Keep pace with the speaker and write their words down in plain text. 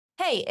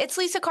Hey, it's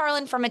Lisa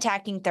Carlin from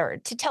Attacking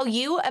Third to tell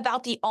you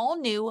about the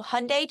all-new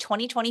Hyundai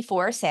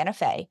 2024 Santa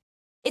Fe.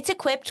 It's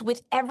equipped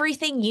with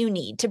everything you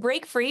need to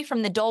break free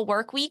from the dull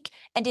work week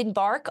and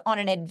embark on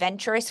an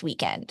adventurous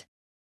weekend.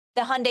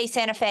 The Hyundai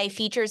Santa Fe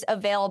features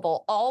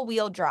available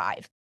all-wheel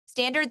drive,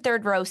 standard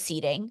third-row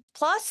seating,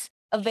 plus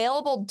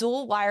available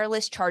dual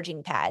wireless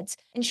charging pads,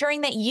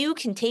 ensuring that you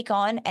can take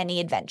on any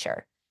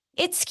adventure.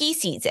 It's ski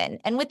season,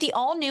 and with the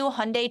all-new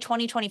Hyundai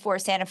 2024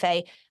 Santa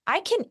Fe, I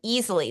can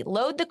easily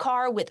load the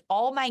car with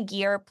all my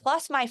gear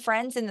plus my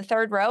friends in the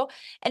third row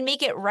and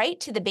make it right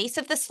to the base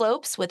of the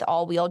slopes with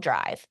all-wheel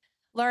drive.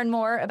 Learn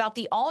more about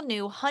the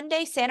all-new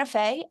Hyundai Santa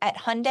Fe at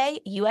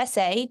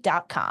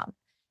HyundaiUSA.com.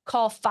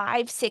 Call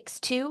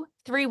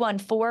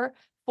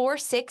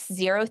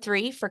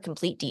 562-314-4603 for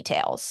complete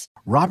details.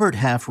 Robert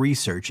Half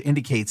research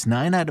indicates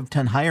 9 out of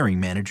 10 hiring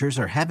managers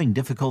are having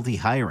difficulty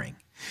hiring.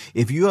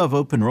 If you have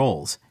open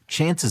roles,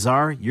 chances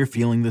are you're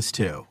feeling this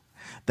too.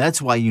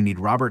 That's why you need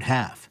Robert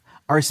Half.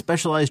 Our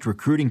specialized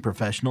recruiting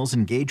professionals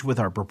engage with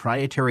our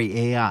proprietary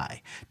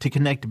AI to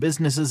connect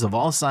businesses of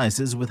all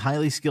sizes with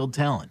highly skilled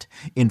talent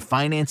in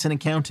finance and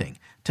accounting,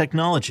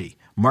 technology,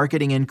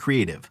 marketing and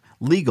creative,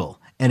 legal,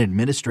 and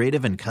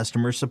administrative and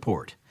customer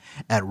support.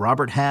 At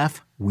Robert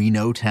Half, we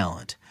know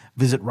talent.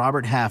 Visit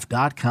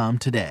roberthalf.com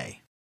today.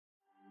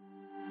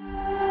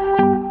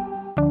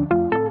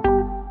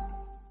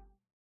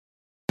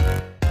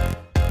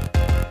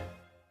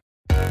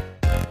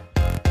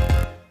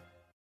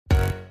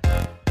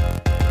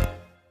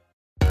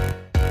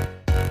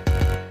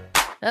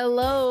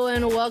 Hello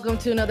and welcome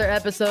to another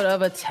episode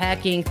of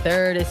Attacking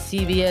Third, a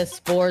CBS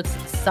Sports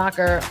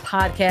Soccer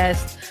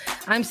podcast.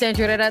 I'm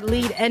Sandra Herrera,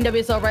 lead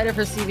NWSL writer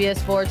for CBS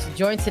Sports,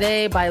 joined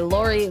today by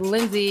Lori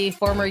Lindsay,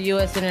 former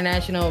U.S.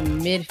 international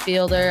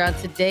midfielder. On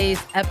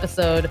today's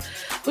episode,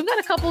 we've got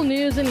a couple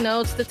news and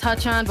notes to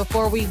touch on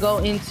before we go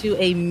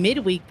into a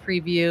midweek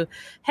preview.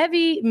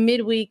 Heavy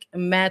midweek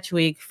match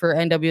week for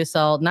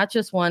NWSL, not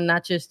just one,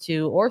 not just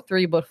two or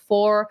three, but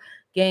 4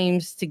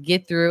 games to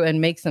get through and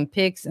make some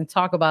picks and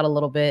talk about a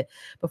little bit.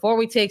 Before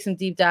we take some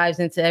deep dives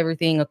into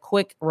everything, a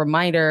quick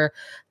reminder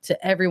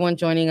to everyone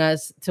joining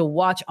us to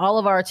watch all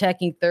of our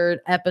Attacking Third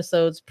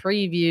episodes,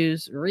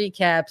 previews,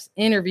 recaps,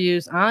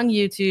 interviews on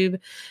YouTube.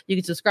 You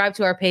can subscribe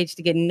to our page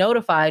to get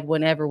notified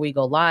whenever we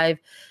go live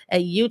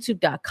at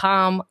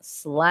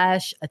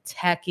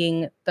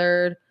youtube.com/Attacking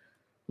Third.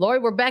 Lori,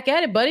 we're back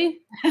at it,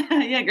 buddy.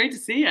 Yeah, great to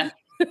see you.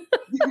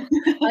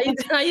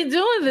 How you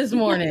doing this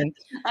morning?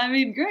 I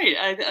mean, great.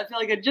 I feel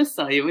like I just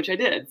saw you, which I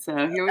did. So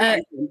here we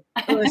are.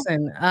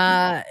 Listen,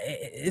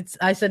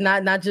 I said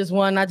not just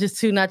one, not just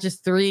two, not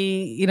just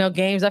three,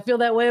 games. I feel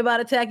that way about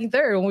Attacking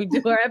Third when we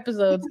do our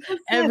episodes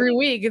every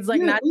week. It's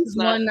like not just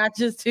one, not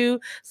just two.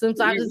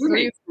 Sometimes it's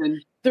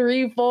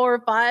 3,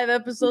 4, 5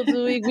 episodes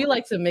a week. We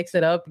like to mix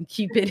it up and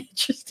keep it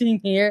interesting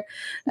here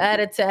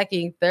at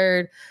Attacking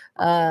Third.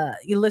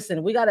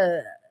 Listen,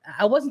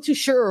 I wasn't too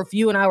sure if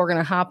you and I were going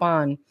to hop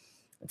on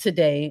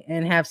today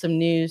and have some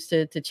news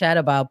to chat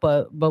about,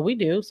 but we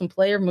do some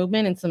player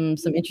movement and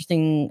some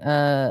interesting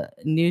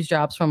news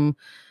drops from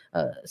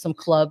some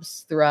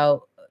clubs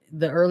throughout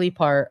the early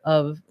part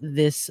of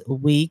this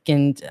week.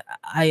 And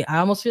I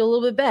almost feel a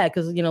little bit bad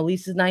because,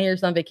 Lisa's not here.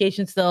 She's on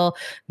vacation still,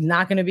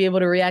 not going to be able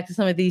to react to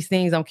some of these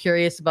things. I'm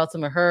curious about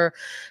some of her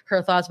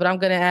thoughts, but I'm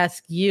going to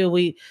ask you,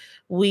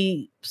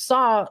 we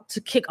saw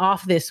to kick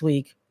off this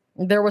week,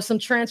 there were some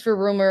transfer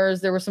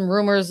rumors. There were some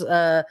rumors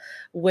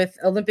with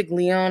Olympique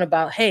Lyon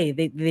about, hey,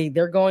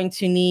 they're going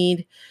to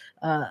need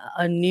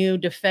a new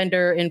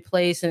defender in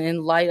place, and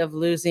in light of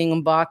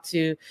losing Mbach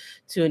to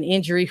an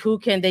injury, who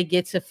can they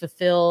get to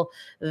fulfill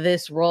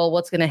this role?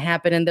 What's going to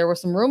happen? And there were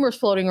some rumors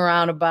floating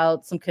around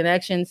about some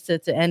connections to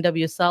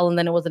NWSL, and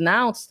then it was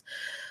announced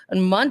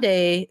on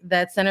Monday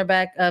that center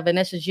back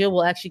Vanessa Gilles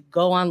will actually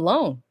go on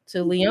loan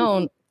to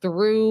Lyon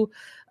through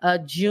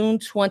June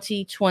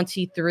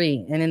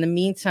 2023. And in the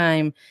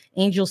meantime,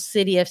 Angel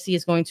City FC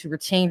is going to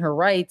retain her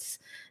rights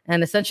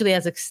and essentially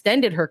has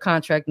extended her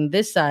contract on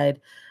this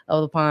side of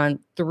the pond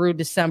through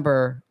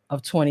December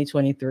of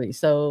 2023.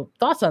 So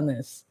thoughts on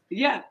this?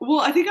 Yeah,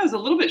 well, I think I was a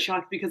little bit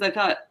shocked because I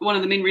thought one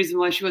of the main reasons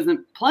why she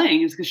wasn't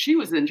playing is because she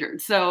was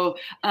injured. So,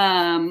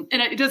 and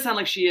it does sound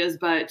like she is,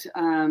 but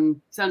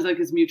sounds like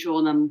it's mutual.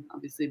 And I'm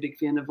obviously a big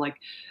fan of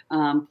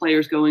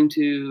players going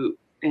to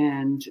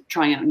and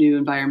trying out new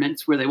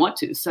environments where they want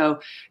to. So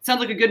it sounds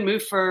like a good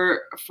move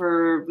for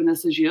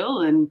Vanessa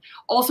Gilles. And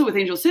also with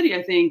Angel City,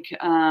 I think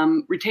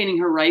retaining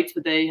her rights,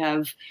 but they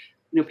have,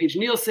 Paige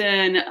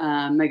Nielsen,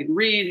 Megan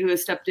Reed, who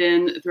has stepped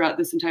in throughout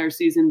this entire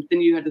season.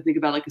 Then you had to think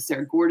about a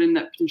Sarah Gordon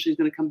that potentially is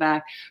going to come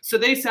back. So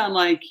they sound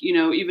like,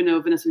 even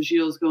though Vanessa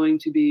Gilles is going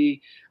to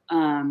be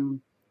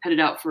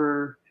headed out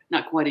for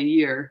not quite a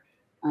year,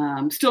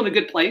 still in a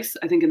good place,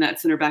 I think, in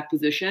that center back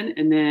position.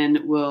 And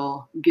then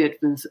we'll get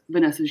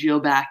Vanessa Gilles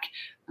back,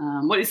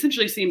 what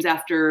essentially seems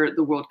after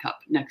the World Cup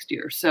next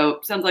year. So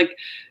sounds like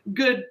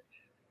good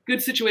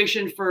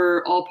situation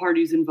for all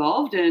parties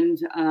involved. And,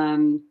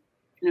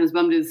 as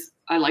bummed as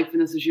I like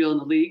Vanessa Gilles in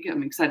the league,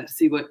 I'm excited to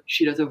see what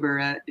she does over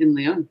in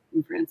Lyon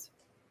in France.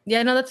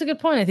 Yeah, no, that's a good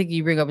point. I think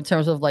you bring up in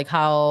terms of like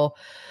how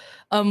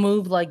a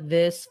move like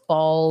this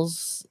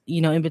falls,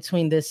 in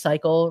between this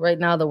cycle right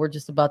now that we're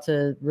just about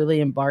to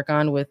really embark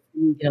on with,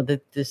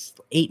 this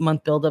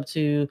 8-month buildup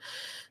to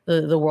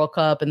the World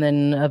Cup, and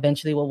then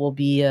eventually what will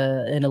be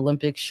an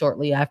Olympics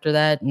shortly after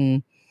that.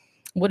 And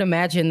would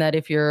imagine that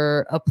if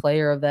you're a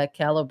player of that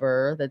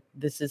caliber, that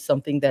this is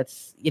something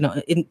that's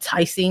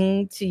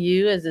enticing to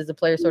you as a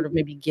player, sort of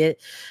maybe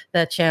get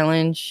that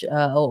challenge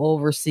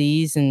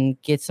overseas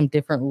and get some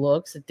different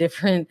looks, a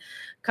different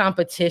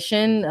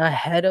competition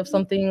ahead of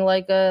something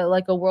like a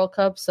World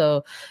Cup.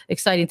 So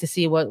exciting to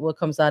see what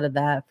comes out of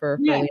that for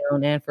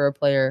Leon and for a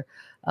player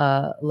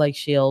like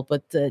Shield.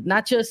 But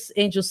not just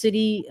Angel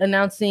City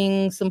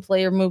announcing some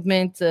player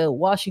movement,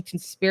 Washington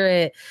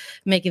Spirit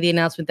making the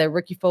announcement that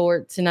rookie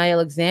forward Tenay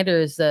Alexander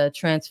is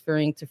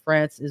transferring to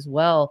France as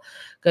well.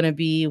 Going to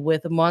be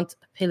with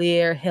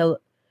Montpellier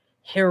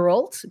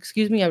Hérault,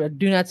 excuse me, I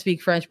do not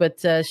speak French, but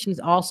she's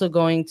also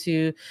going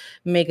to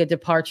make a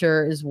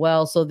departure as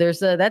well. So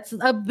that's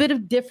a bit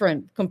of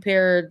different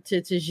compared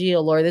to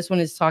Gilles. Or this one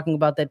is talking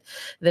about that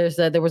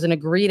there was an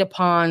agreed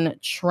upon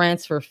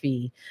transfer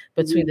fee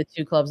between the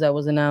two clubs that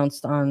was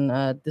announced on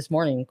this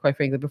morning, quite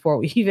frankly, before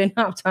we even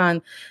hopped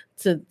on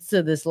to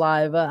this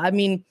live. I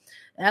mean,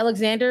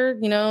 Alexander,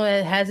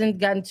 it hasn't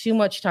gotten too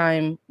much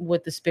time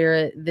with the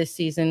Spirit this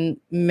season.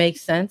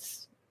 Makes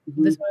sense,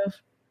 this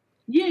move?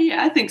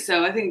 Yeah, I think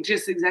so. I think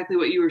just exactly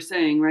what you were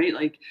saying, right?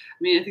 Like, I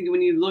mean, I think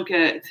when you look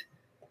at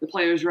the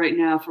players right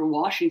now for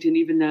Washington,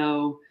 even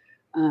though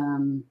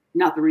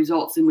not the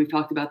results, and we've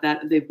talked about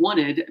that, they've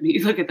wanted. I mean,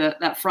 you look at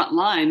that front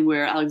line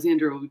where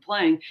Alexander will be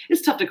playing,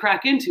 it's tough to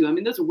crack into. I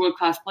mean, those are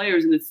world-class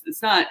players, and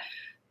it's not,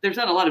 there's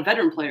not a lot of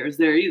veteran players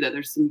there either.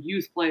 There's some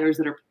youth players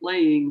that are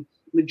playing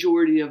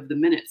majority of the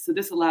minutes. So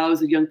this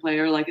allows a young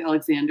player like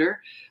Alexander,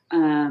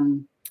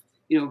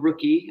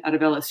 rookie out of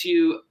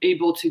LSU,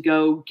 able to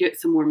go get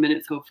some more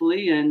minutes,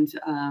 hopefully. And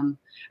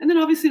then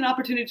obviously an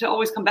opportunity to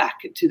always come back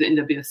to the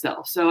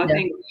NWSL. So I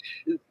think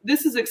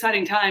this is an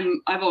exciting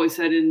time, I've always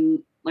said,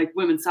 in like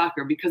women's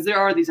soccer, because there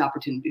are these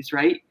opportunities,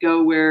 right?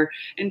 Go where,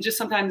 and just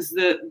sometimes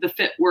the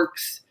fit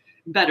works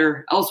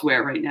better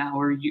elsewhere right now,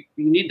 or you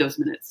need those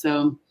minutes.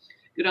 So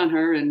good on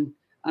her. And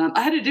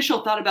I had an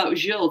additional thought about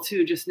Gilles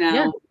too, just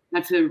now,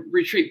 not to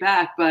retreat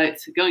back, but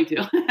going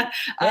to,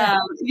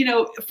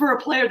 for a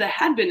player that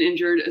had been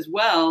injured as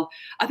well,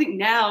 I think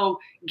now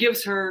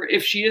gives her,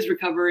 if she is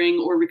recovering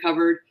or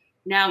recovered,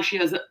 now she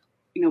has,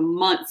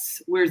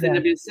 months, whereas in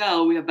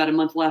WSL, we have about a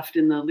month left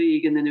in the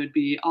league, and then it would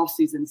be off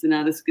season. So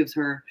now this gives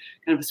her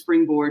kind of a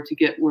springboard to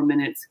get more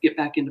minutes, get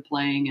back into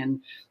playing, and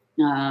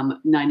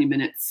 90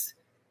 minutes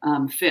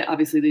fit,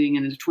 obviously leading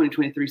into the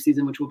 2023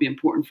 season, which will be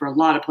important for a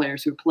lot of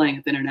players who are playing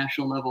at the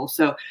international level.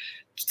 So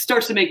it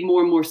starts to make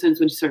more and more sense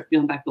when you start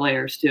peeling back the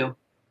layers too.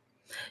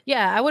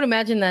 Yeah, I would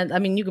imagine that. I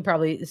mean, you could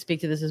probably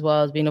speak to this as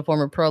well as being a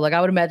former pro. Like,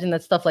 I would imagine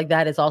that stuff like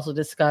that is also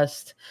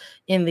discussed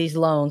in these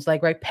loans,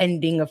 like, right,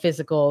 pending a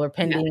physical or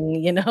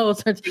pending,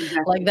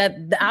 like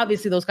that.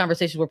 Obviously, those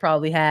conversations were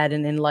probably had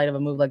in light of a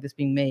move like this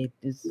being made.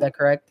 Is that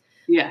correct?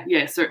 Yeah,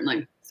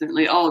 certainly.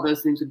 All of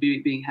those things would be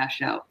being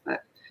hashed out.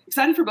 But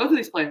excited for both of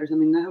these players. I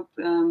mean, I hope,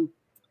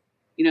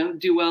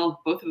 do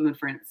well, both of them in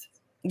France.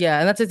 Yeah,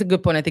 and that's just a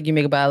good point I think you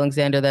make about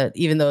Alexander, that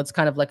even though it's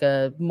kind of like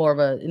a more of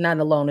a, not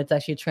a loan, it's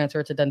actually a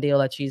transfer to done deal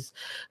that she's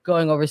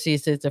going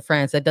overseas to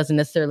France. That doesn't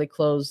necessarily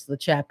close the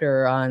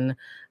chapter on,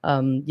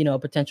 a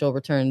potential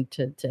return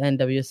to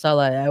NWSL.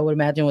 I would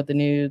imagine with the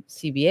new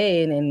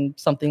CBA and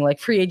something like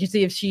free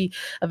agency, if she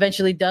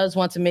eventually does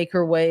want to make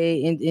her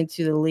way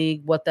into the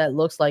league, what that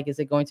looks like. Is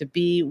it going to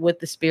be with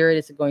the Spirit?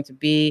 Is it going to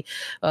be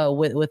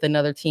with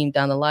another team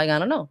down the line? I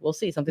don't know. We'll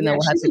see. Something that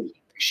we'll have to.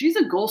 She's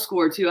a goal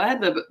scorer too. I had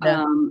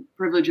the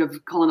privilege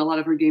of calling a lot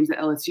of her games at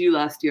LSU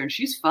last year, and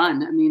she's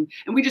fun. I mean,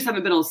 and we just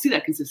haven't been able to see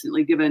that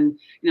consistently given,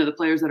 the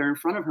players that are in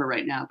front of her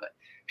right now. But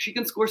she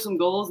can score some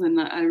goals, and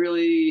I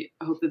really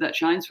hope that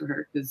shines for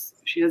her, because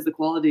she has the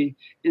quality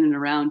in and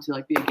around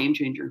to be a game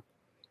changer.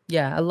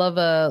 Yeah, I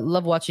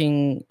love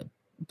watching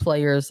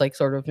players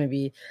sort of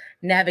maybe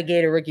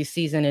navigate a rookie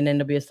season in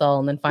NWSL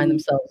and then find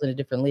themselves in a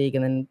different league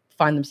and then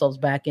find themselves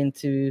back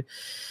into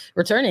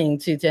returning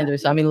to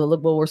NWSL. I mean,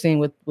 look what we're seeing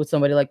with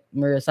somebody like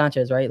Maria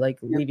Sanchez, right?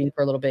 Leaving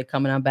for a little bit,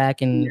 coming on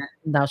back, and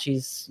now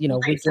she's week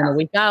in and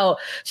week out.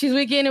 She's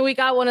week in and week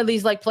out, one of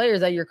these players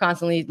that you're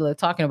constantly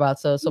talking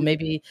about. So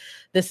maybe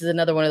this is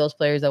another one of those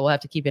players that we'll have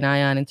to keep an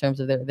eye on in terms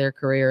of their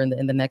career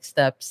and the next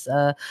steps.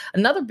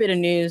 Another bit of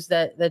news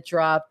that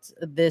dropped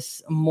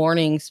this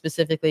morning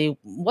specifically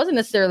wasn't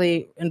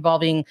necessarily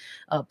involving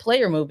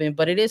player movement,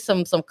 but it is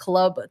some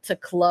club to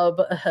club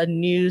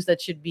news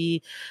that should be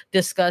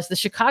discussed. The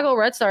Chicago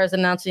Red Stars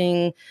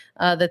announcing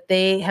that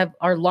they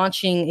are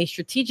launching a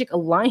strategic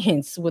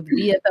alliance with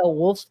VfL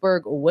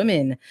Wolfsburg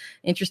Women.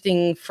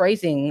 Interesting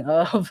phrasing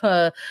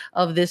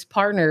of this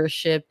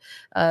partnership.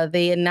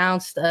 They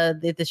announced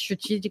that the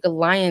strategic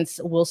alliance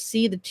will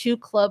see the two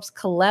clubs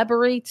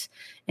collaborate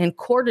and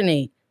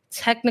coordinate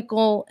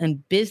technical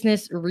and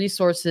business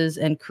resources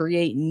and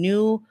create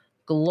new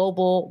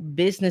global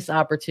business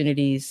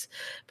opportunities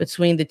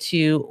between the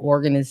two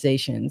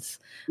organizations.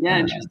 Yeah,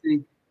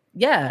 interesting.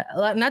 Yeah,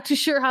 I'm not too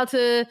sure how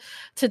to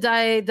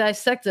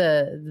dissect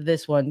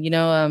this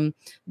one.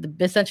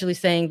 Essentially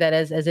saying that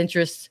as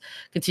interest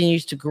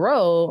continues to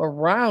grow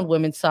around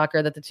women's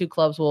soccer, that the two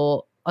clubs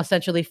will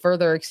essentially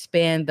further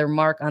expand their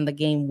mark on the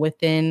game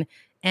within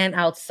and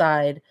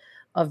outside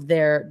of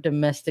their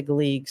domestic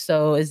league.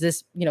 So is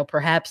this,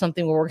 perhaps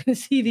something where we're going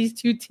to see these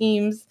two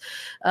teams,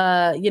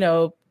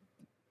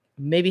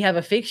 maybe have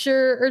a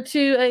fixture or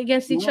two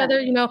against each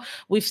other?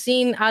 We've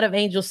seen out of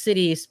Angel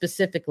City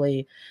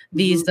specifically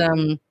these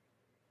kind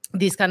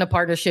of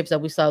partnerships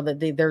that we saw that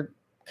they're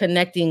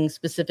connecting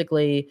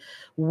specifically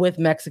with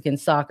Mexican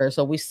soccer.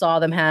 So we saw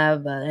them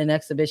have an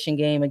exhibition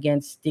game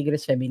against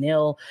Tigres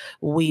Femenil.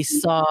 We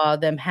saw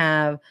them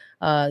have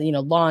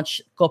launch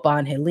Copa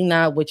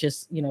Angelina, which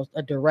is,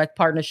 a direct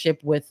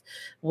partnership with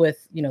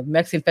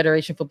Mexican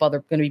Federation Football. They're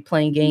going to be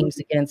playing games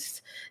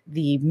against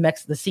the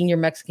senior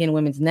Mexican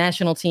women's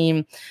national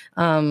team.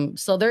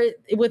 So there,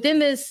 within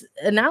this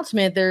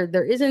announcement,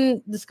 there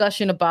isn't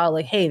discussion about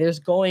like, hey, there's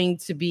going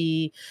to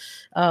be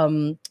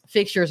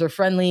fixtures or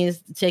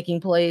friendlies taking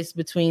place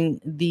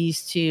between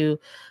these two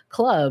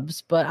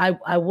clubs, but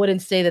I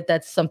wouldn't say that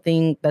that's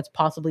something that's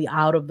possibly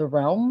out of the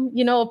realm,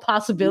 a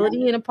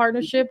possibility in a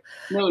partnership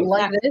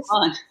like this.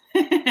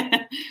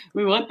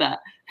 We want that.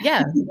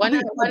 Yeah, why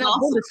not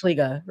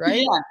Bundesliga,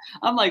 right? Yeah,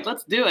 I'm like,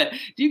 let's do it.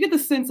 Do you get the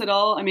sense at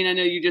all? I mean, I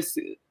know you just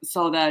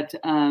saw that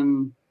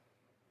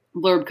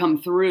blurb come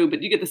through,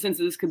 but you get the sense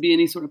that this could be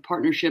any sort of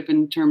partnership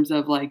in terms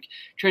of like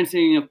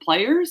transferring of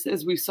players,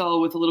 as we saw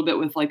with a little bit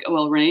with like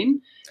OL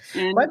Reign.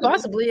 Quite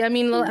possibly. I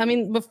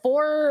mean,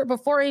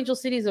 before Angel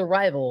City's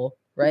arrival,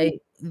 right,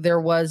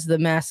 there was the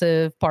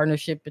massive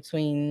partnership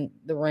between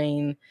the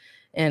Reign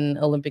and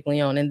Olympique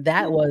Lyon, and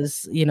that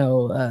was,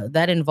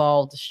 that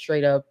involved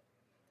straight up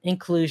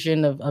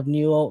inclusion of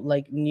new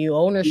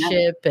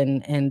ownership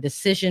and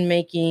decision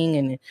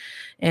making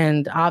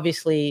and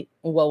obviously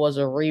what was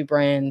a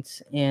rebrand,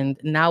 and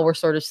now we're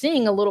sort of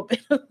seeing a little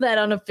bit of that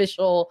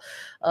unofficial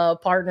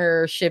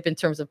partnership in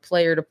terms of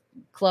player to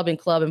club and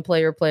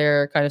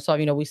player kind of stuff.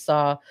 We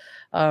saw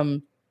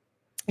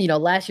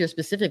last year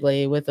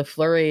specifically with a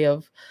flurry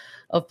of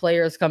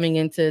players coming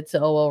into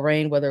OL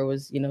Reign, whether it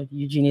was,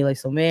 Eugenie Le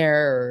Sommer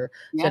or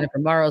Jennifer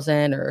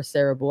Marozan or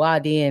Sarah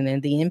Bouadi,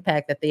 and the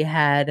impact that they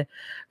had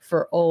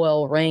for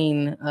OL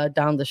Reign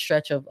down the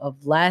stretch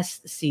of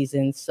last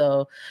season.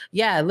 So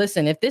yeah,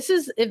 listen, if this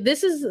is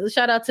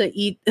shout out to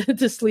Eat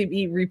to Sleep,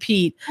 Eat,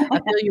 Repeat.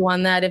 I feel you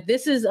on that. If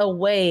this is a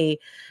way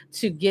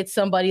to get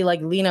somebody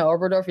like Lena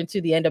Oberdorf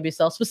into the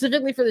NWSL,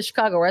 specifically for the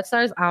Chicago Red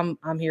Stars, I'm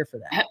here for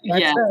that.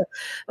 That's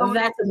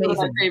amazing.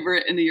 My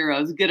favorite in the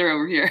Euros. Get her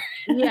over here.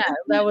 Yeah,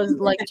 that was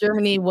like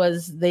Germany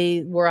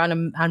they were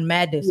on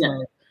madness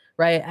mode,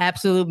 right?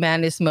 Absolute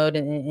madness mode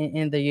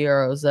in the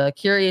Euros.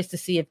 Curious to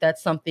see if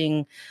that's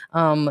something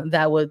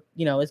that would,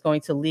 is going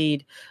to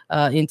lead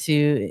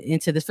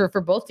into this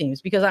for both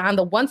teams. Because on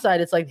the one side,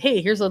 it's like,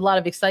 hey, here's a lot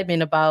of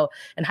excitement about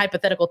and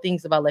hypothetical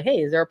things about like,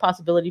 hey, is there a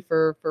possibility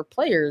for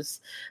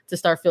players to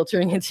start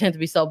filtering into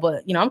NWSL?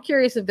 But, I'm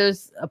curious if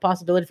there's a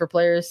possibility for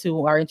players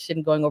who are interested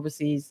in going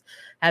overseas,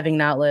 having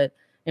an outlet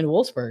in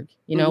Wolfsburg.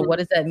 What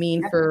does that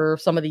mean for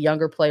some of the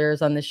younger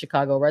players on the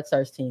Chicago Red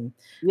Stars team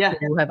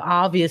who have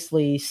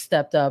obviously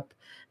stepped up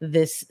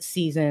this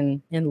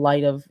season in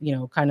light of,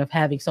 kind of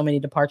having so many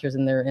departures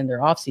in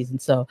their off season.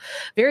 So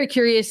very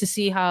curious to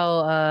see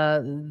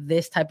how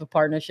this type of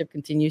partnership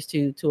continues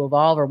to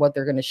evolve, or what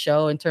they're going to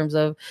show in terms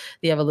of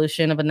the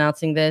evolution of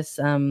announcing this.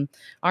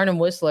 Arnim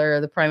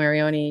Whistler, the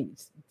Primarioni,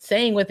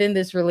 saying within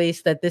this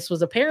release that this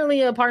was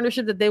apparently a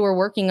partnership that they were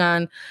working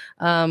on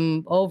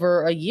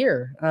over a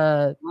year.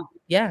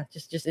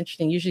 Just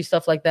interesting. Usually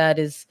stuff like that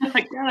is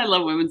like, God, I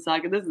love women's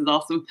soccer. This is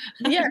awesome.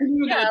 Yeah,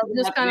 I was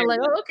just kind of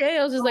like, oh, okay.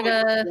 I was just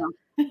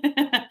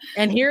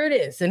and here it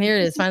is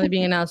finally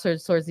being announced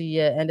towards the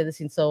end of the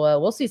season. So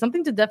we'll see.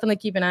 Something to definitely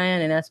keep an eye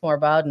on and ask more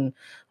about, and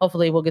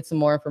hopefully we'll get some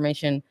more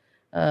information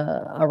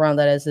around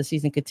that as the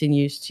season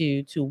continues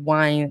to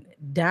wind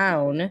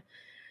down.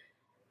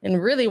 And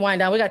really wind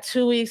down. We got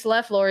 2 weeks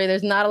left, Lori.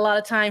 There's not a lot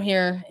of time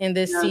here in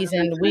this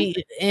season.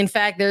 In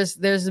fact, there's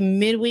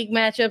midweek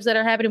matchups that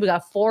are happening. We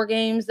got 4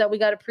 games that we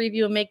got to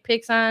preview and make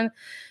picks on.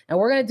 And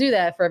we're going to do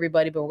that for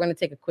everybody, but we're going to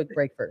take a quick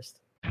break first.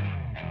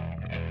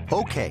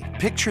 Okay,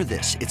 picture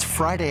this. It's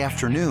Friday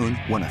afternoon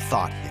when a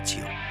thought hits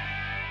you.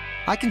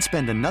 I can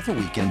spend another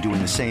weekend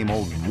doing the same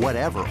old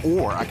whatever,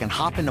 or I can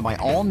hop into my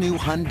all-new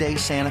Hyundai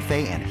Santa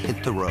Fe and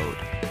hit the road.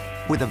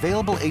 With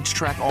available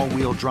H-Track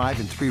all-wheel drive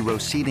and 3-row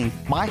seating,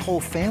 my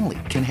whole family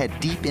can head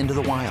deep into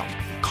the wild.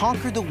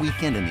 Conquer the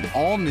weekend in the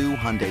all-new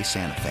Hyundai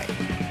Santa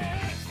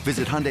Fe.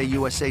 Visit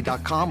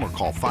HyundaiUSA.com or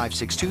call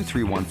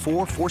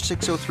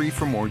 562-314-4603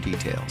 for more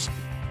details.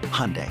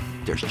 Hyundai,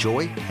 there's joy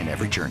in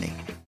every journey.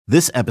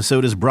 This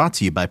episode is brought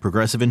to you by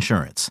Progressive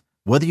Insurance.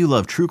 Whether you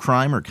love true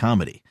crime or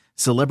comedy,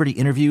 celebrity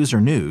interviews or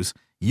news,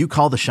 you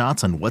call the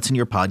shots on what's in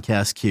your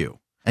podcast queue.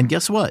 And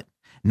guess what?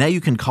 Now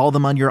you can call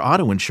them on your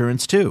auto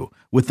insurance too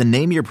with the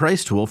Name Your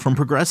Price tool from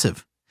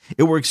Progressive.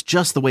 It works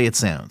just the way it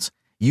sounds.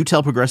 You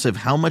tell Progressive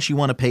how much you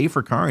want to pay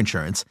for car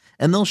insurance,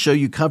 and they'll show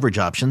you coverage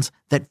options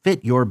that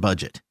fit your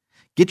budget.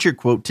 Get your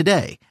quote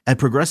today at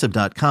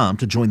Progressive.com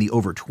to join the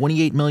over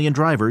 28 million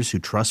drivers who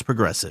trust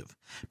Progressive.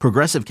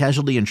 Progressive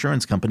Casualty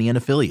Insurance Company and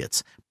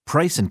Affiliates.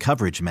 Price and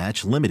coverage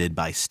match limited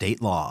by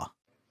state law.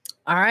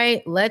 All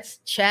right, let's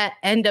chat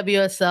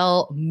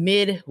NWSL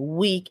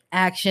midweek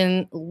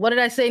action. What did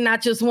I say?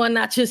 Not just one,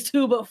 not just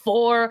two, but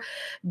 4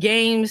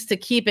 games to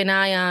keep an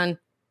eye on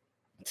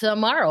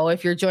tomorrow.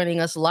 If you're joining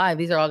us live,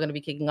 these are all going to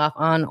be kicking off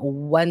on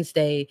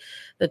Wednesday,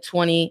 the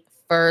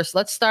 21st.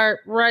 Let's start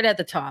right at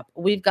the top.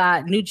 We've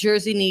got New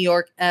Jersey, New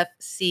York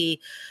FC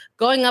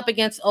going up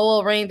against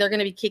OL Reign. They're going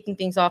to be kicking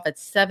things off at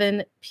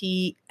 7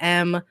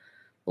 p.m.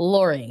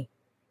 Lori,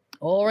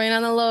 OL Reign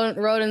on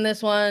the road in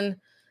this one.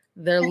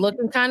 They're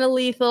looking kind of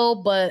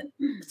lethal, but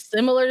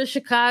similar to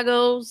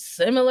Chicago,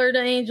 similar to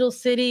Angel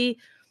City.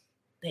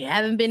 They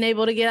haven't been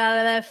able to get out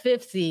of that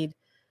 5th seed.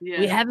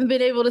 Yeah. We haven't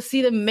been able to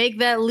see them make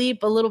that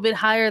leap a little bit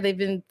higher. They've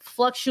been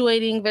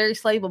fluctuating very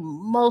slightly, but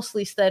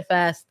mostly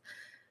steadfast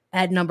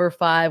at number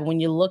 5.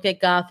 When you look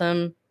at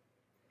Gotham,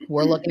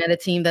 we're looking at a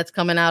team that's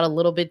coming out a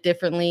little bit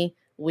differently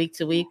week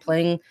to week,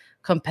 playing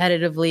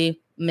competitively,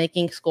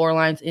 making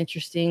scorelines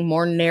interesting,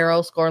 more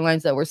narrow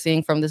scorelines that we're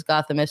seeing from this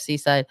Gotham FC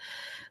side.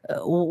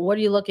 What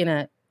are you looking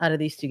at out of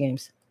these 2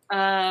 games?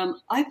 I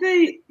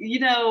think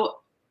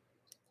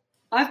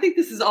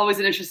this is always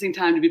an interesting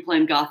time to be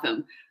playing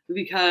Gotham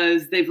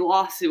because they've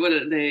lost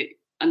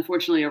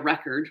unfortunately a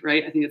record,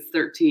 right? I think it's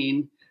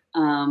 13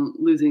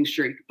 losing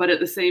streak. But at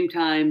the same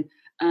time,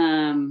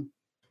 I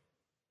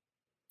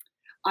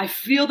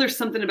feel there's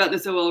something about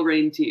this OL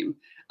Reign team.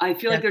 I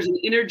feel like there's an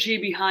energy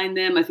behind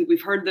them. I think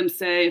we've heard them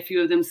say, a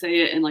few of them say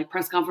it in like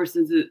press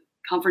conferences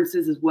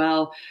as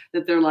well,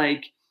 that they're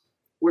like,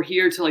 we're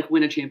here to like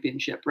win a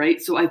championship, right?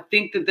 So I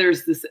think that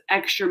there's this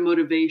extra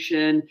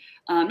motivation.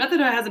 Not that it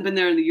hasn't been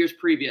there in the years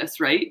previous,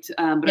 right?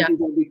 But I think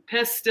they'll be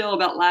pissed still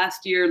about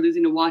last year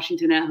losing to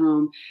Washington at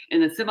home in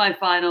the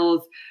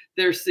semifinals.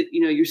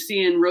 You're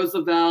seeing Rose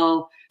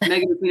Lavelle,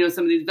 Megan,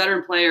 some of these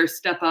veteran players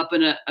step up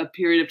in a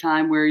period of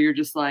time where you're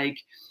just like,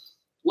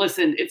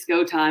 listen, it's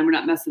go time. We're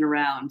not messing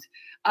around.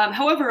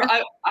 However,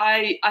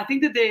 I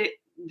think that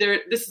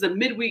this is a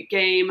midweek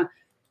game.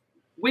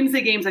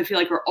 Wednesday games, I feel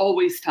like, are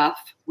always tough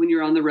when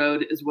you're on the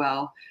road as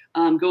well.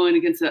 Going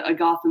against a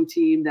Gotham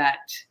team that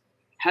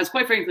has,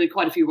 quite frankly,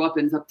 quite a few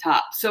weapons up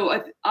top.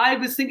 So I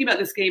was thinking about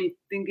this game,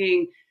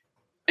 thinking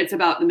it's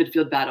about the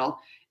midfield battle.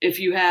 If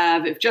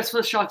Jess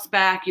Fishlock's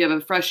back, you have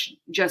a fresh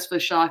Jess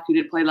Fishlock who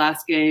didn't play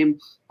last game.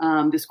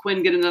 Does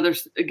Quinn get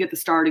the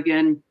start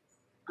again?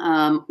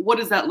 What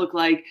does that look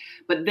like?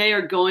 But they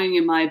are going,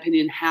 in my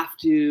opinion, have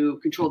to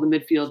control the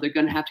midfield. They're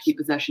going to have to keep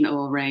possession of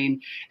OL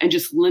Reign and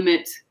just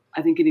limit,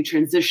 I think, any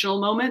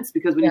transitional moments,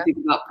 because when you think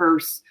about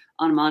Purse,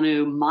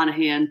 Onumonu,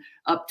 Monahan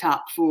up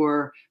top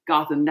for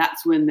Gotham,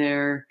 that's when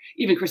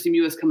even Christy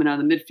Mewis coming out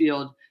of the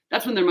midfield,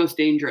 that's when they're most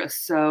dangerous.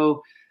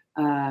 So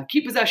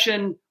keep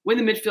possession,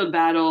 win the midfield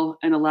battle,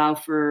 and allow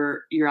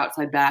for your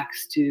outside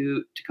backs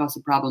to cause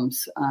some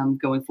problems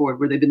going forward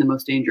where they've been the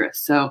most dangerous.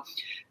 So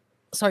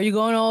are you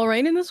going OL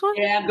Reign in this one?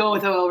 Yeah, I'm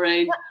going with OL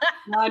Reign.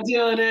 I'm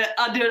doing it.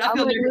 I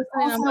feel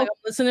I'm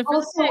listening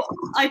for the pick.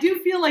 I do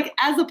feel like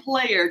as a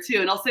player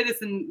too, and I'll say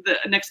this in the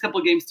next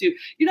couple of games too,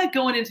 you're not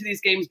going into these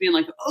games being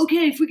like,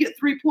 okay, if we get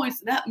 3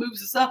 points, that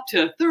moves us up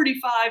to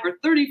 35 or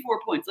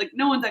 34 points. Like,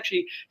 no one's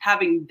actually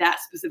having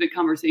that specific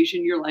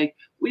conversation. You're like,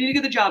 we need to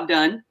get the job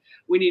done.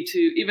 We need to,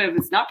 even if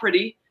it's not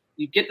pretty,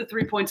 you get the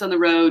 3 points on the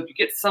road, you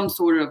get some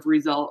sort of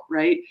result,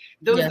 right?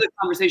 Those are the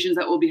conversations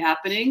that will be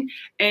happening.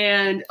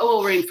 And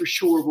OL Reign for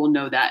sure will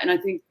know that. And I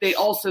think they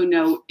also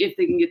know if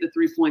they can get the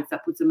 3 points,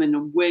 that puts them in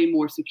a way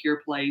more secure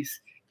place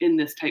in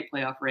this tight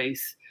playoff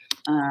race.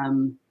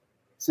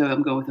 So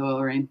I'm going with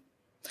OL Reign.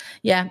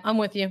 Yeah, I'm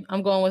with you.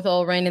 I'm going with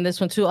OL Reign in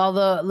this one too.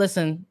 Although,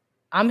 listen,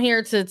 I'm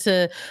here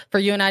for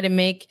you and I to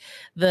make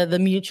the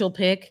mutual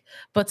pick,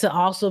 but to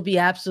also be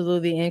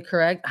absolutely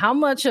incorrect. How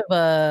much of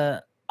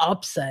a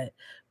upset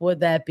would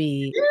that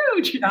be?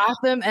 Huge.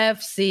 Gotham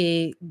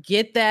FC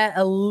get that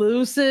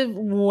elusive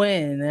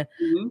win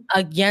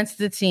against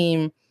the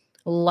team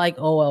like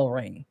OL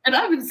Reign. And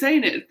I've been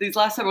saying it these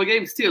last several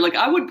games too. Like,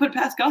 I wouldn't put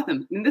past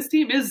Gotham. I mean, this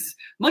team is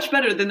much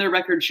better than their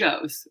record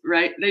shows,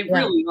 right? They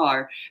really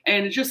are.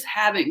 And just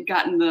haven't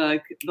gotten the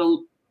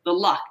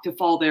luck to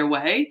fall their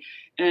way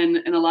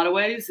in a lot of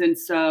ways. And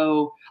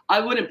so I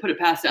wouldn't put it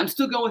past it. I'm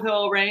still going with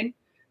OL Reign,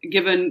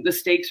 given the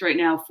stakes right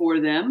now for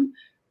them.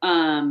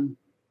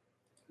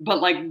 But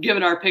like,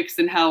 given our picks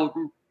and how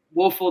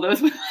woeful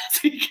those were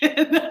last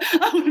weekend,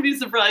 I wouldn't be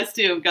surprised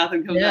too if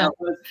Gotham comes out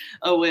with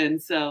a win.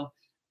 So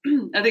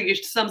I think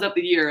it sums up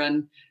the year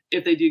and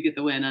if they do get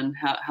the win and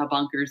how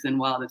bonkers and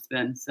wild it's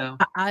been. So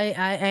I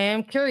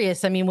am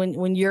curious. I mean,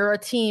 when you're a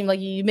team, like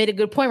you made a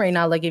good point right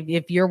now, like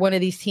if you're one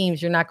of these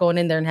teams, you're not going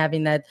in there and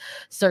having that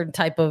certain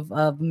type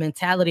of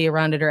mentality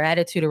around it or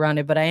attitude around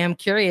it. But I am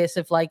curious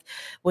if like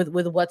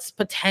with what's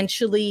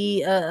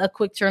potentially a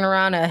quick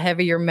turnaround, a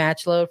heavier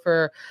match load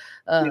for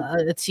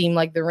a team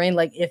like the Reign,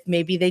 like if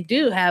maybe they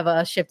do have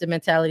a shift of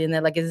mentality in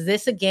that, like, is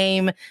this a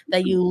game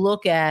that you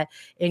look at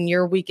in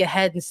your week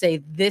ahead and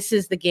say, this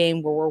is the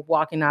game where we're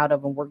walking out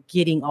of and we're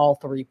getting all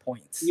 3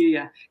 points?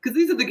 Yeah. Because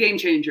these are the game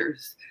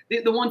changers,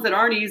 the ones that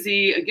aren't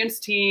easy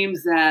against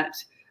teams that,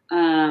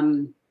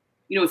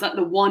 it's not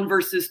the 1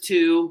 versus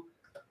 2,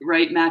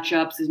 right?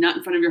 Matchups is not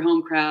in front of your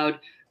home crowd,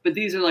 but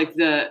these are like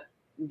the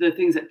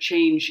things that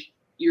change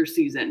your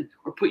season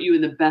or put you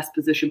in the best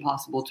position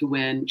possible to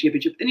win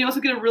championship. And you also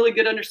get a really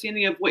good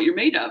understanding of what you're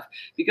made of,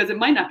 because it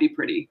might not be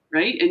pretty,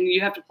 right? And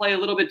you have to play a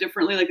little bit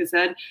differently. Like I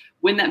said,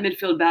 win that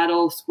midfield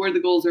battle, score the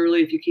goals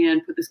early if you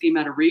can, put this game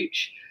out of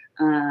reach.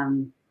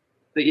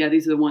 But yeah,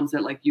 these are the ones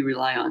that like you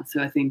rely on.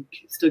 So I think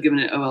still giving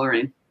it OL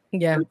Reign.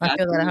 Yeah, I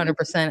feel that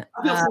 100%.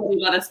 I feel sorry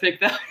about us pick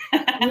though.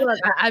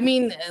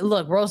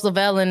 Look, Rose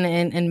Lavelle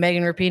and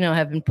Megan Rapinoe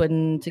have been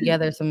putting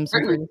together some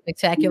pretty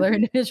spectacular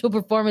individual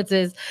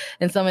performances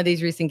in some of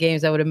these recent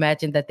games. I would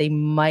imagine that they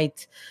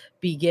might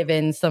be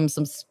given some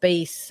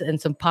space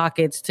and some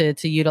pockets to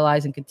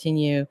utilize and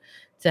continue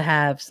to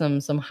have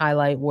some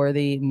highlight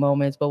worthy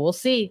moments, but we'll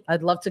see.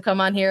 I'd love to come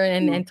on here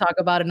and talk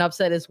about an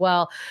upset as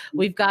well.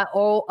 We've got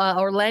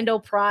Orlando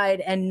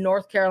Pride and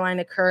North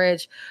Carolina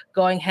Courage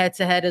going head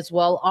to head as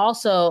well.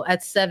 Also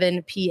at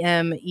 7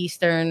 p.m.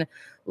 Eastern.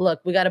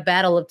 Look, we got a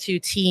battle of 2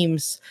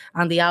 teams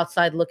on the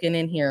outside looking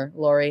in here,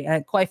 Lori,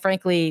 and quite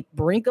frankly,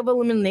 brink of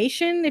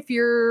elimination if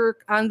you're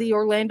on the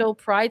Orlando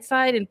Pride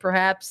side, and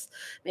perhaps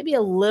maybe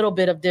a little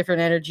bit of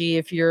different energy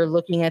if you're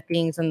looking at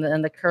things on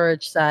the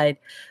Courage side.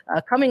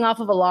 Coming off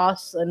of a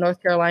loss in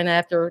North Carolina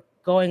after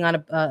going on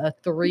a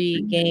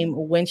 3-game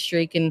win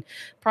streak, and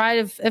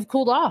Pride have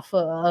cooled off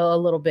a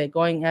little bit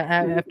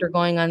after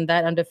going on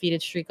that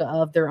undefeated streak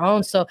of their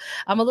own. So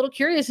I'm a little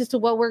curious as to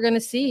what we're going to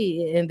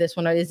see in this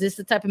one. Is this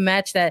the type of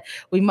match that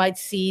we might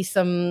see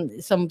some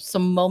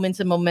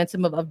moments and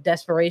momentum of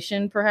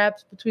desperation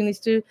perhaps between these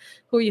two?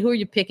 Who are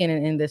you picking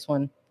in this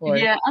one,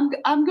 Lori? Yeah,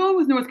 I'm going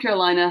with North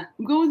Carolina.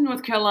 I'm going with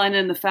North Carolina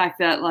in the fact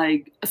that,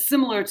 like,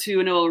 similar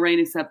to an OL Reign,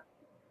 except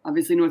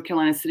obviously North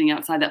Carolina is sitting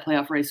outside that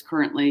playoff race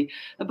currently.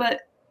 But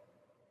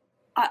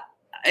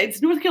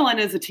it's North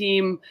Carolina as a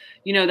team,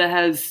 that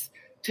has,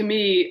 to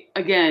me,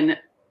 again,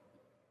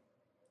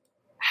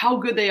 how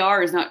good they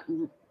are is not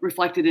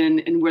reflected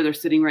in where they're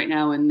sitting right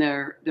now in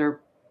the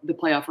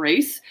playoff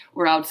race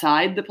or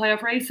outside the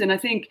playoff race. And I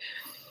think,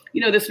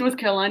 this North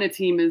Carolina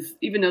team is,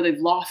 even though they've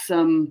lost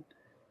some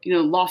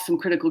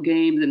critical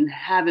games and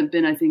haven't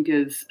been, I think,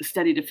 as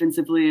steady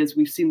defensively as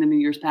we've seen them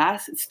in years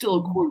past, it's still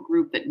a core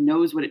group that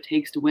knows what it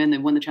takes to win. They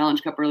won the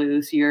Challenge Cup earlier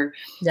this year.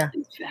 Yeah.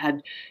 They've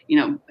had,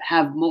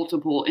 have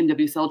multiple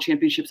NWSL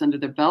championships under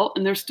their belt,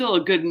 and they're still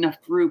a good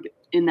enough group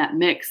in that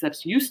mix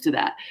that's used to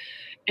that.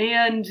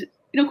 And,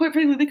 quite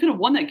frankly, they could have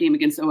won that game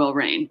against OL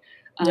Reign.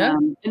 Yeah.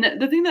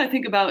 And the thing that I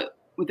think about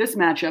with this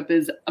matchup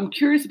is I'm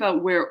curious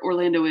about where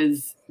Orlando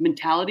is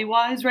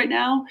mentality-wise right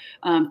now.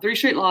 3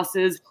 straight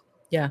losses.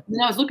 Yeah.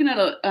 I was looking at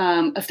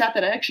a stat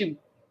that I actually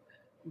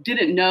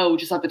didn't know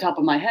just off the top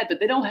of my head, but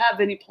they don't have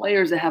any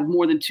players that have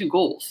more than 2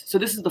 goals. So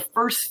this is the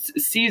first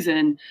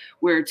season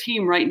where a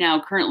team right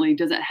now currently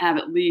doesn't have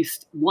at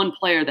least one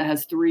player that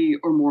has 3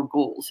 or more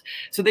goals.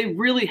 So they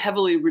really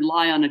heavily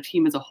rely on a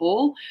team as a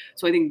whole.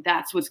 So I think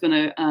that's what's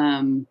going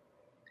to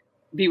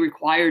be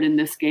required in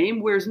this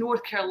game. Whereas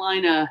North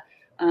Carolina,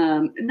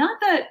 not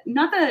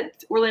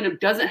that Orlando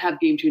doesn't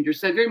have game changers.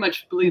 So I very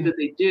much believe that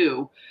they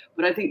do.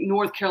 But I think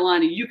North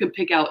Carolina, you can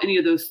pick out any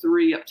of those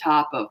 3 up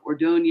top of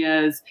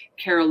Ordonez,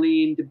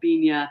 Caroline,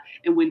 Dabinia,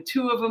 and when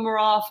 2 of them are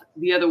off,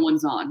 the other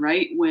one's on,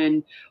 right?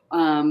 When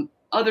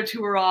other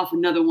 2 are off,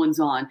 another one's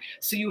on.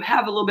 So you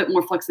have a little bit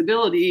more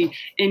flexibility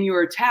in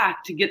your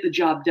attack to get the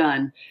job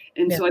done.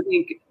 And so I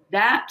think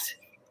that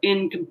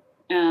in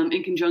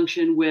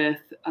conjunction with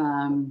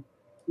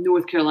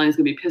North Carolina is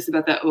going to be pissed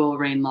about that OL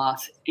Reign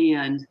loss,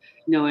 and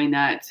knowing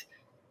that,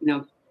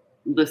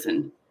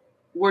 listen,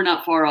 we're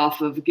not far off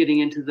of getting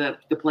into the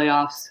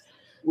playoffs.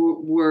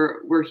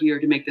 We're here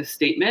to make this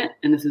statement,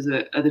 and this is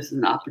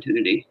an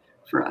opportunity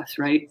for us,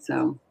 right?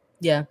 So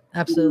yeah,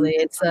 absolutely.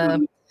 It's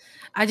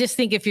I just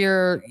think if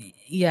you're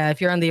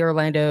on the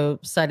Orlando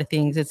side of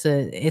things,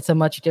 it's a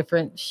much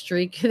different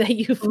streak that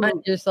you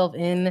find yourself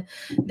in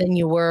than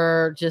you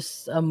were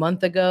just a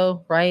month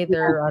ago, right?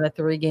 They're on a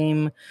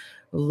 3-game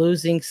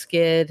losing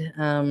skid,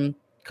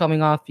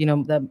 coming off,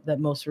 that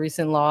most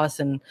recent loss,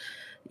 and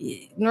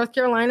North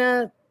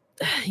Carolina,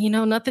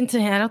 nothing to.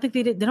 I don't think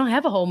they don't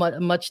have a whole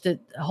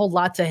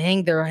lot to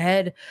hang their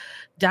head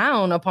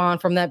down upon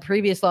from that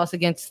previous loss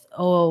against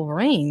OL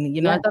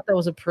Reign. I thought that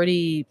was a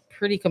pretty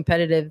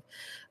competitive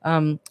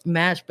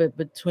match, but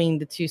between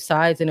the 2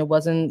 sides, and it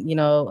wasn't,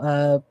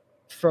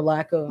 for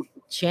lack of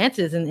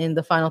chances in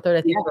the final third.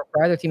 I think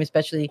for either team,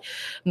 especially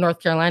North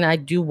Carolina, I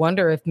do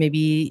wonder if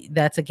maybe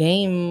that's a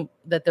game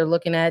that they're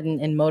looking at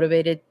and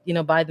motivated,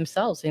 by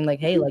themselves, saying like,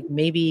 hey, like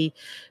maybe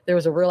there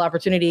was a real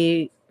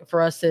opportunity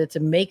for us to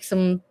make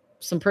some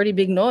pretty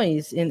big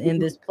noise in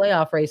this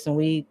playoff race, and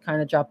we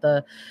kind of dropped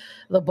the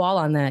ball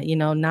on that.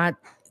 Not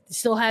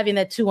still having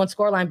that 2-1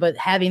 scoreline, but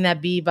having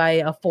that be by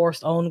a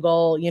forced own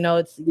goal.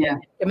 It's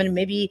I mean,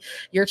 maybe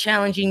you're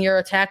challenging your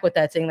attack with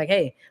that, saying like,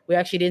 hey, we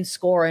actually didn't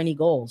score any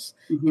goals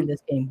in this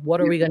game. What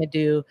are we going to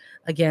do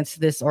against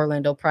this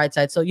Orlando Pride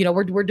side? So,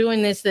 we're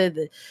doing this,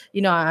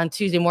 on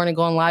Tuesday morning,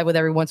 going live with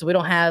everyone. So we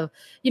don't have,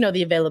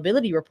 the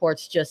availability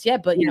reports just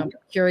yet, but,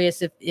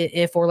 curious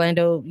if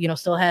Orlando,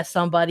 still has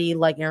somebody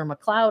like Aaron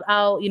McLeod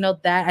out,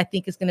 that I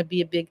think is going to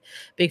be a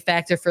big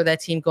factor for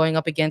that team going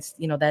up against,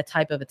 that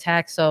type of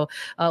attack. So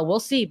we'll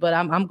see, but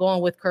I'm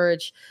going with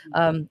Courage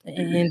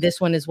in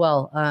this one as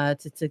well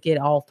to get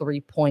all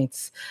 3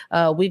 points.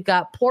 We've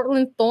got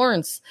Portland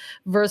Thorns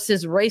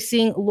versus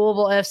Racing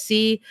Louisville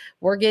FC.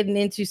 We're getting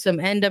into some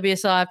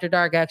NWSL After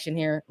Dark action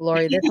here,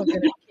 Lori. This one's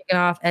going to be kicking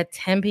off at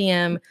 10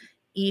 p.m.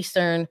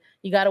 Eastern.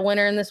 You got a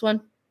winner in this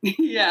one?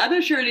 Yeah, I'm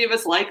not sure any of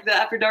us like the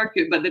After Dark,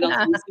 but then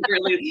also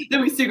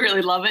we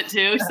secretly love it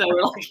too. So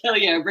we're like, hell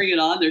yeah, bring it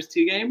on. There's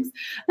 2 games.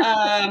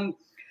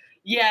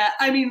 Yeah,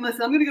 I mean,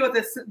 listen, I'm going to go with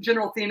this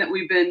general theme that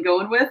we've been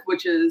going with,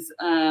 which is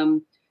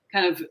kind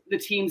of the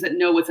teams that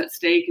know what's at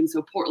stake. And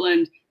so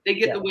Portland, they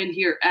get the win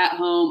here at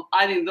home.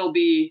 I think they'll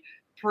be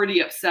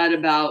pretty upset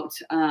about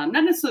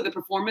not necessarily the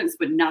performance,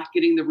 but not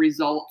getting the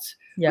result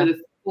for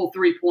the full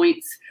 3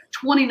 points.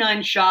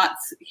 29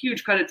 shots.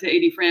 Huge credit to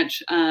AD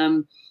French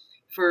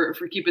for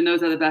keeping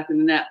those out of the back of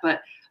the net.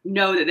 But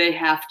know that they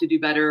have to do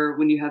better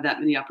when you have that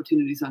many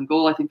opportunities on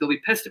goal. I think they'll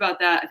be pissed about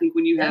that. I think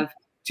when you have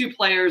 2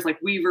 players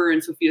like Weaver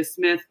and Sophia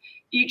Smith,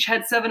 each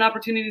had 7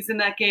 opportunities in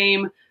that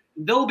game,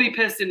 they'll be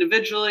pissed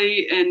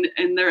individually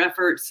in their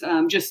efforts,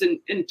 just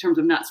in terms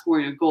of not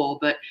scoring a goal,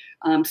 but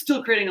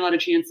still creating a lot of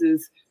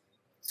chances.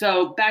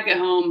 So back at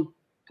home,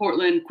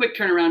 Portland, quick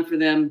turnaround for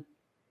them.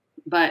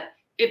 But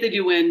if they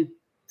do win,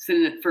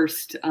 sitting at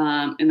first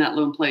in that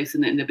lone place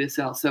in the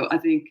NWSL. So I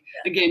think,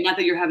 again, not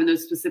that you're having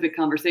those specific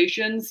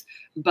conversations,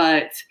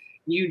 but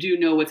you do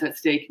know what's at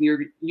stake,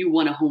 and you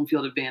want a home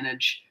field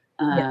advantage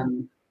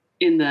in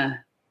the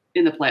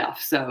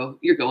playoffs. So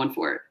you're going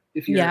for it.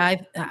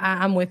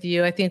 I'm with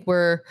you. I think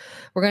we're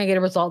going to get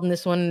a result in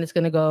this one, and it's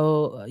going to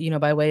go,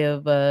 by way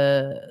of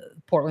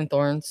Portland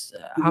Thorns.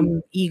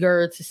 I'm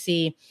eager to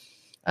see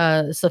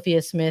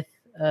Sophia Smith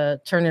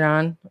turn it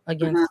on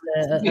against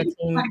a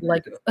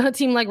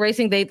team like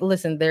Racing. They're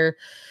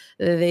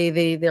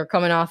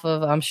coming off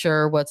of, I'm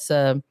sure, what's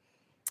a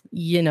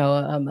win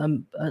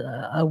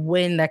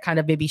that kind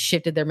of maybe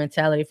shifted their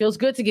mentality. It feels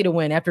good to get a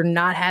win after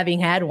not having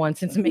had one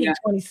since May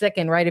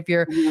 22nd, right? If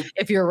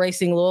you're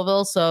Racing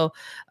Louisville. So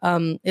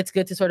it's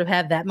good to sort of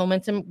have that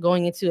momentum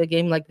going into a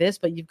game like this,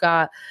 but you've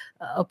got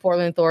a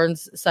Portland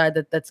Thorns side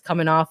that's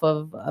coming off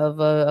of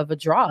a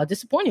draw, a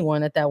disappointing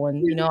one at that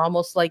one,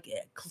 almost like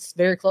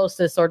very close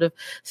to sort of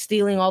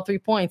stealing all 3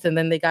 points. And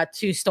then they got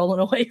 2 stolen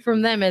away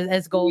from them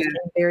as goals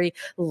came very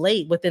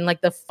late within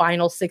like the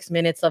final 6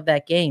 minutes of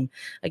that game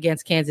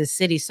against Kansas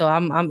City. So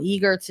I'm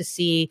eager to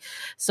see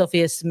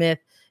Sophia Smith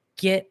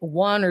get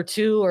 1 or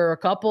 2 or a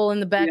couple in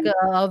the back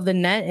of the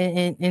net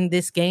in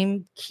this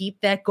game.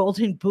 Keep that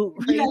golden boot.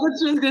 Right? Yeah,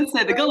 that's what I was going to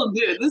say. The golden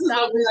boot. This is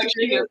what we're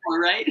actually here for,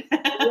 right?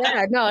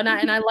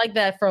 And I like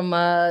that from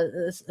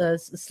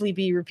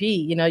Sleepy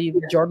Repeat.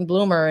 You Jordan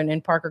Bloomer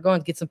and Parker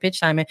Goins get some pitch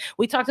time. And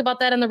we talked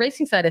about that on the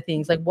Racing side of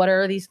things. Like, what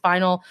are these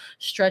final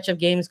stretch of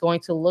games going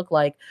to look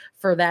like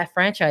for that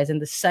franchise in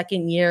the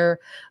second year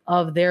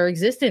of their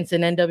existence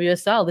in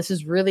NWSL? This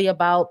is really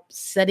about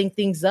setting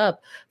things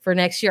up for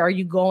next year. Are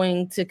you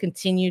going to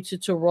continue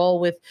to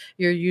roll with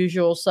your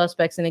usual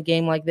suspects in a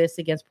game like this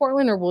against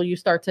Portland, or will you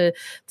start to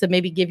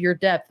maybe give your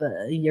depth,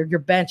 your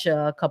bench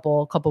a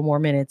couple more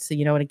minutes,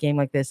 in a game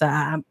like this?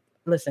 I'm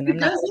not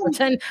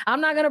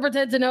going to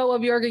pretend to know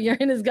what Bjorgen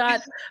Urin has got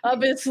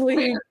up his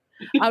sleeve.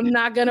 I'm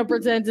not going to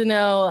pretend to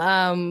know.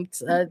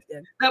 That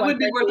wouldn't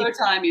be worth our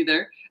time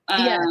either.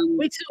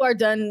 We too are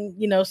done,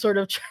 sort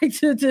of trying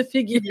to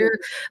figure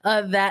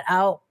that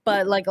out.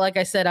 But like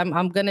I said,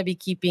 I'm going to be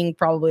keeping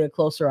probably a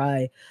closer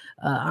eye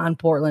on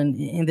Portland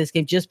in this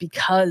game, just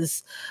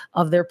because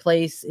of their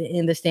place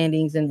in the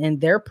standings and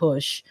their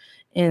push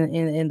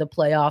in the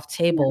playoff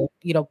table.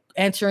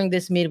 Entering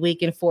this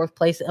midweek in 4th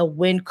place, a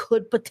win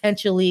could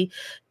potentially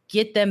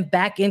get them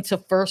back into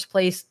first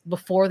place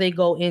before they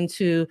go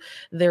into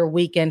their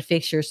weekend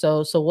fixture.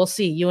 So we'll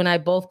see. You and I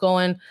both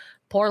going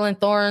Portland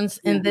Thorns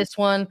in this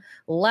one.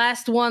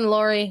 Last one,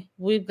 Lori,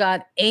 we've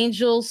got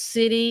Angel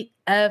City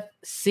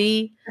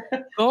FC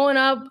going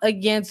up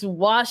against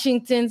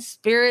Washington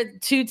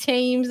Spirit. 2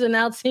 teams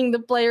announcing the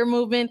player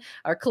movement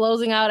are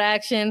closing out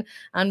action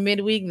on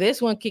midweek.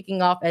 This one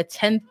kicking off at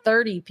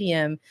 10:30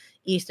 p.m.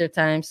 Eastern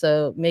time.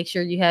 So make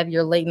sure you have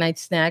your late night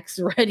snacks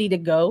ready to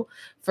go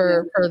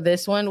for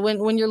this one.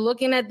 When you're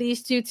looking at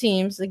these 2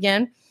 teams,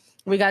 again,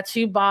 we got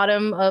 2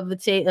 bottom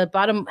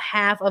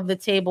half of the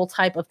table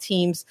type of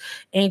teams.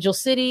 Angel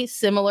City,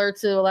 similar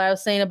to what I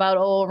was saying about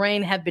OL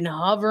Reign, have been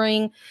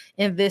hovering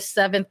in this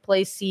 7th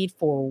place seed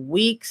for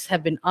weeks,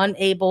 have been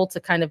unable to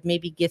kind of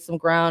maybe get some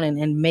ground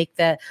and make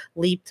that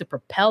leap to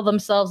propel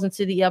themselves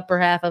into the upper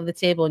half of the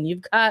table. And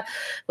you've got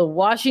the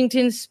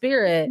Washington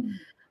Spirit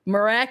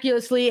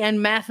miraculously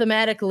and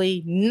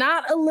mathematically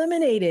not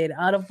eliminated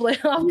out of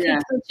playoff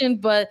contention,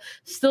 but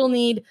still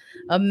need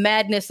a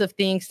madness of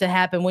things to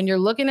happen. When you're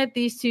looking at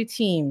these two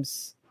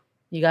teams,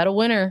 you got a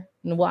winner,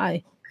 and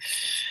why?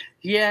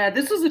 Yeah,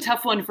 this was a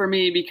tough one for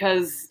me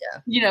because,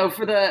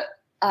 for the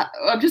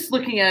I'm just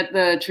looking at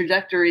the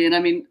trajectory, and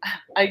I mean,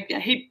 I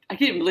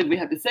can't even believe we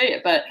have to say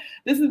it, but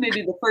this is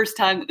maybe the first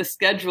time that the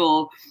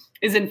schedule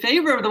is in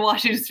favor of the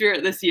Washington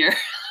Spirit this year.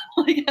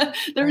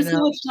 There was so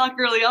much talk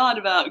early on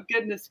about,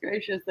 goodness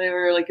gracious, they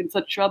were like in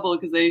such trouble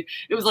because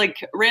it was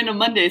like random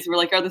Mondays. We're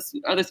like, are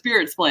the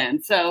Spirits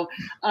playing? So,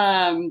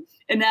 and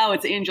now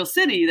it's Angel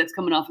City that's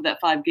coming off of that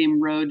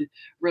 5-game road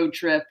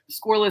trip,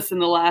 scoreless in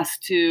the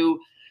last 2.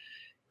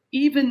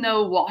 Even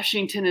though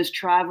Washington is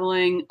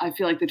traveling, I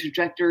feel like the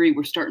trajectory,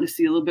 we're starting to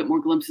see a little bit more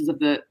glimpses of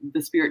the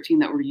Spirit team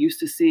that we're used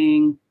to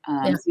seeing.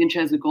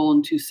 Sanchez, a goal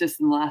and 2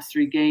 assists in the last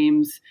 3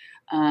 games.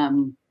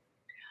 I'm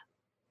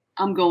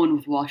going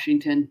with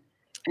Washington.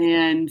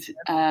 And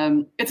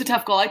it's a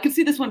tough call. I could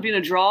see this one being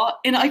a draw.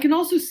 And I can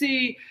also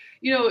see,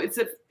 it's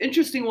an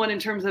interesting one in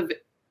terms of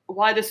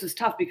why this is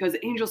tough, because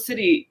Angel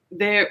City,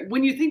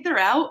 when you think they're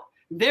out,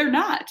 they're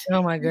not.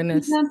 Oh my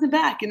goodness. Bouncing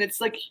back. And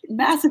it's like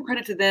massive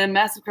credit to them,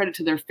 massive credit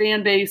to their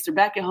fan base. They're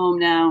back at home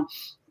now.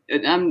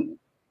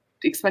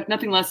 Expect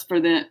nothing less for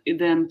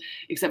them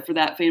except for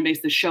that fan base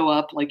to show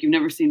up like you've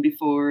never seen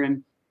before.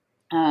 And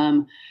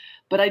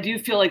but I do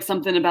feel like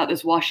something about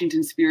this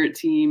Washington Spirit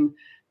team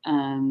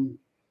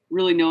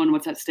really knowing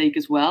what's at stake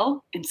as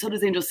well. And so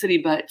does Angel City,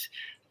 but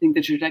I think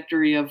the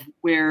trajectory of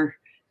where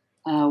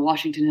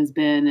Washington has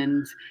been,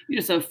 and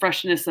so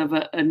freshness of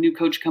a new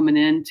coach coming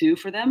in too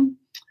for them.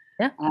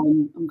 Yeah,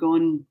 I'm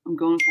going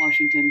with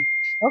Washington.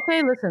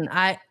 Okay, listen,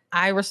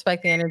 I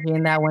respect the energy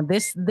in that one.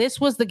 This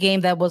was the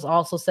game that was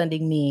also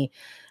sending me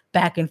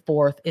back and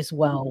forth as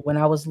well when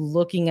I was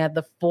looking at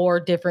the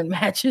 4 different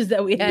matches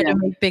that we had to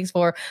make picks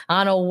for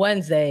on a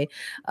Wednesday.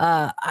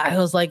 I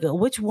was like,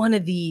 which one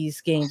of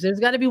these games? There's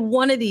got to be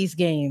one of these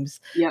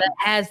games that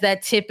has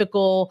that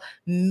typical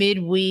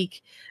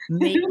midweek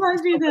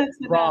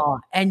draw.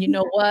 And you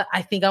know what?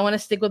 I think I want to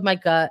stick with my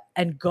gut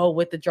and go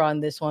with the draw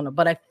in this one.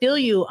 But I feel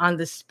you on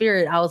the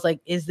Spirit. I was like,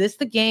 is this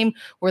the game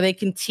where they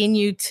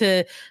continue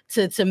to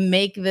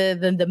make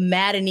the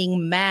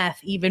maddening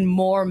math even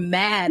more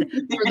mad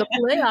for the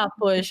playoff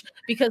push?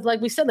 Because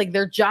like we said, like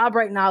their job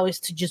right now is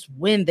to just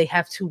win. They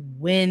have to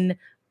win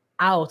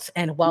out.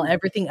 And while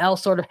everything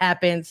else sort of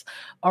happens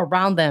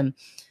around them.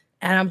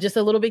 And I'm just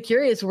a little bit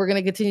curious. We're going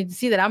to continue to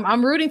see that.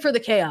 I'm rooting for the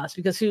chaos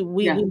because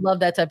we love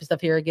that type of stuff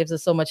here. It gives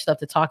us so much stuff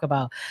to talk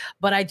about.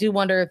 But I do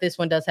wonder if this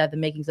one does have the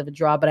makings of a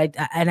draw. But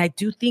I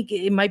do think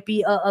it might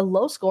be a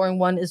low scoring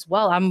one as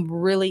well. I'm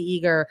really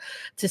eager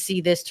to see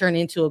this turn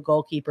into a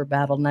goalkeeper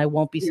battle, and I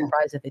won't be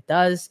surprised if it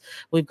does.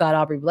 We've got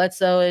Aubrey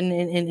Bledsoe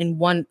in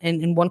one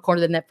corner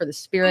of the net for the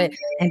Spirit,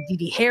 and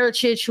Didi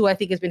Hericic, who I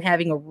think has been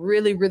having a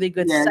really, really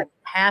good second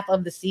half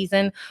of the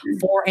season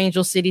for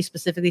Angel City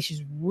specifically.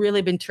 She's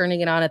really been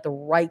turning it on at the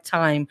right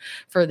time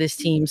for this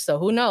team. So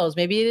who knows?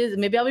 Maybe it is.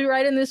 Maybe I'll be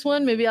right in this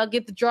one. Maybe I'll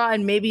get the draw,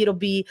 and maybe it'll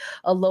be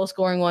a low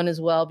scoring one as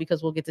well,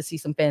 because we'll get to see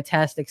some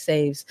fantastic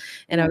saves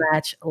in a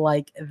match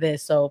like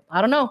this. So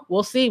I don't know.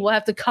 We'll see. We'll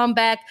have to come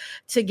back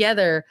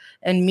together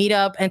and meet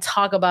up and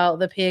talk about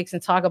the picks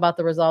and talk about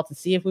the results and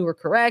see if we were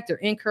correct or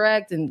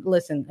incorrect. And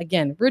listen,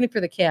 again, rooting for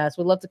the chaos.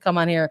 We'd love to come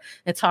on here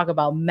and talk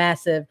about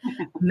massive,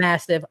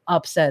 massive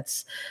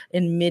upsets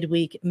in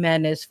midweek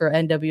madness for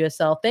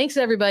NWSL. Thanks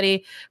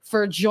everybody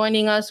for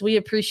joining us. We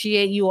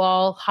appreciate you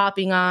all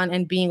hopping on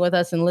and being with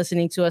us and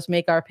listening to us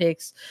make our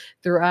picks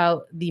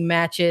throughout the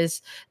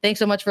matches. Thanks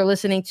so much for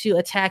listening to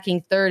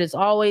Attacking Third. As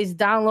always,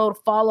 download,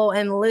 follow,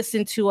 and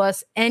listen to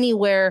us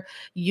anywhere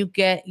you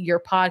get your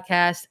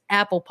podcast: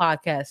 Apple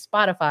Podcasts,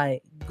 Spotify,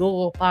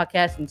 Google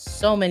Podcasts, and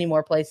so many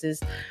more places.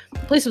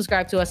 Please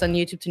subscribe to us on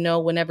YouTube to know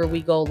whenever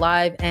we go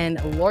live.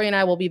 And Lori and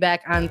I will be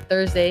back on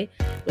Thursday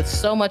with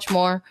so much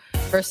more.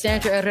 For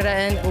Sandra Herrera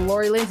and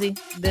Lori Lindsay,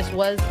 this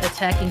was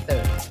Attacking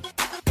Third.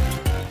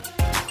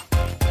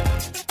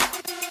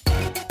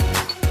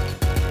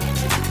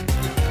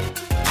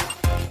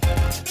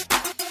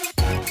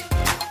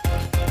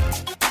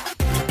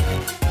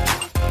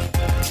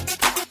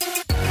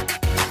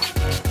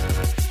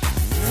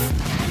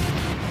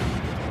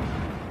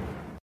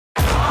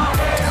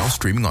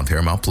 Streaming on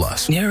Paramount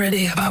Plus. You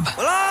ready, Bob?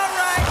 Well, all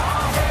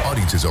right.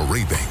 Audiences are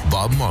raving.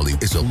 Bob Marley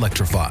is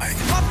electrifying.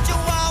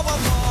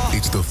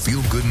 It's the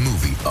feel-good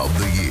movie of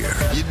the year.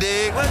 You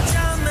dig?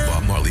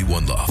 Bob Marley,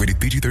 One Love. Rated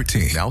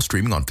PG-13. Now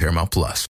streaming on Paramount Plus.